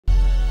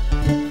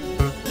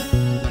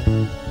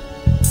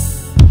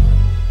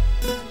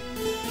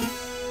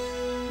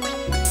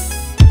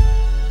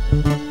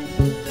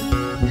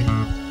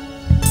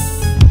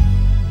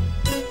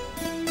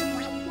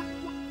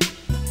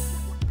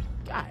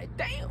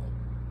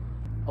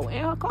Oh,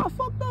 and her car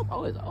fucked up.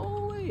 Oh, it's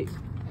always.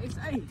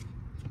 Hey.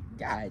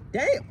 God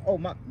damn. Oh,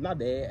 my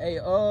bad. Hey,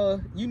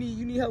 you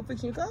need help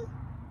fixing your car?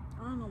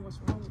 I don't know what's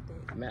wrong with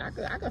that. Man,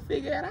 I could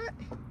figure it out.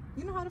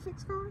 You know how to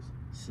fix cars?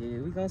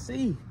 Shit, we gonna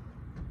see.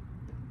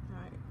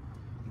 Alright.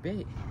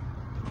 Bet.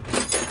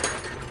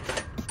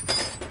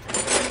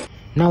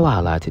 Now I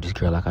lie to this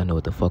girl like I know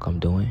what the fuck I'm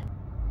doing.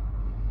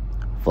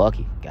 Fuck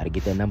it. Gotta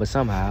get that number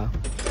somehow.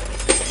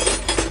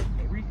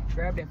 Hey, Reese,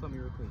 grab that for me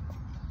real quick.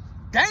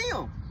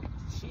 Damn!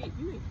 Shit,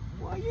 you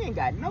ain't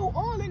got no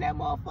oil in that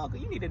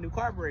motherfucker. You need a new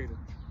carburetor.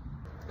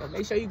 So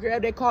make sure you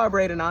grab that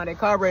carburetor now. That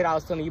carburetor I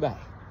was telling you about.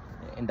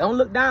 And don't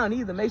look down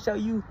either. Make sure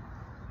I'm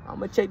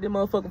gonna check this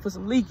motherfucker for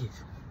some leakage.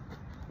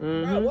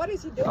 Bro, what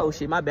is he doing? Oh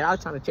shit, my bad. I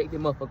was trying to check this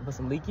motherfucker for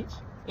some leakage.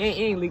 It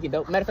ain't leaking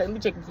though. Matter of fact, let me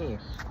check again.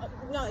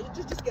 No,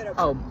 just get up.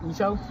 Oh, you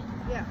sure?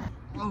 Yeah.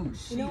 Oh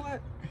shit. You know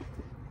what?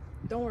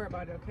 Don't worry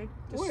about it, okay?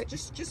 What?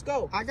 Just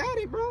go. I got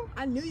it, bro.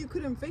 I knew you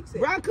couldn't fix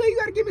it. Bro, you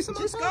gotta give me some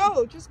Just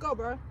go,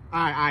 bro.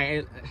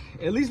 Alright.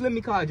 At least let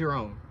me call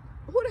Jerome.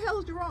 Who the hell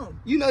is Jerome?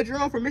 You know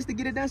Jerome from Mr.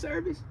 Get It Done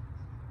Service?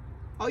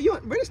 Oh,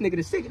 bro, this nigga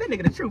the sick. That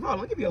nigga the truth. Hold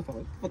on, give me your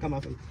phone. Fuck out my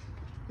face.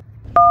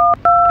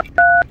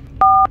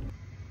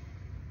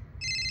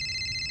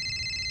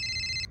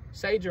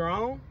 Say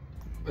Jerome.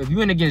 If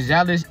you in the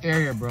Gonzales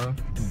area, bro,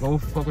 go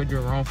fuck with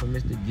Jerome from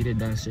Mr. Get It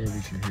Done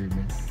Service, you hear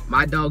me?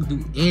 My dog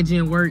do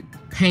engine work,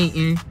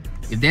 painting.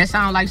 If that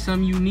sound like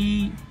something you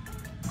need,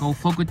 go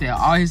fuck with that.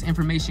 All his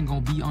information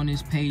gonna be on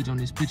this page, on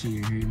this picture,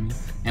 you hear me?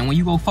 And when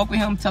you go fuck with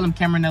him, tell him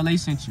Cameron LA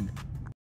sent you.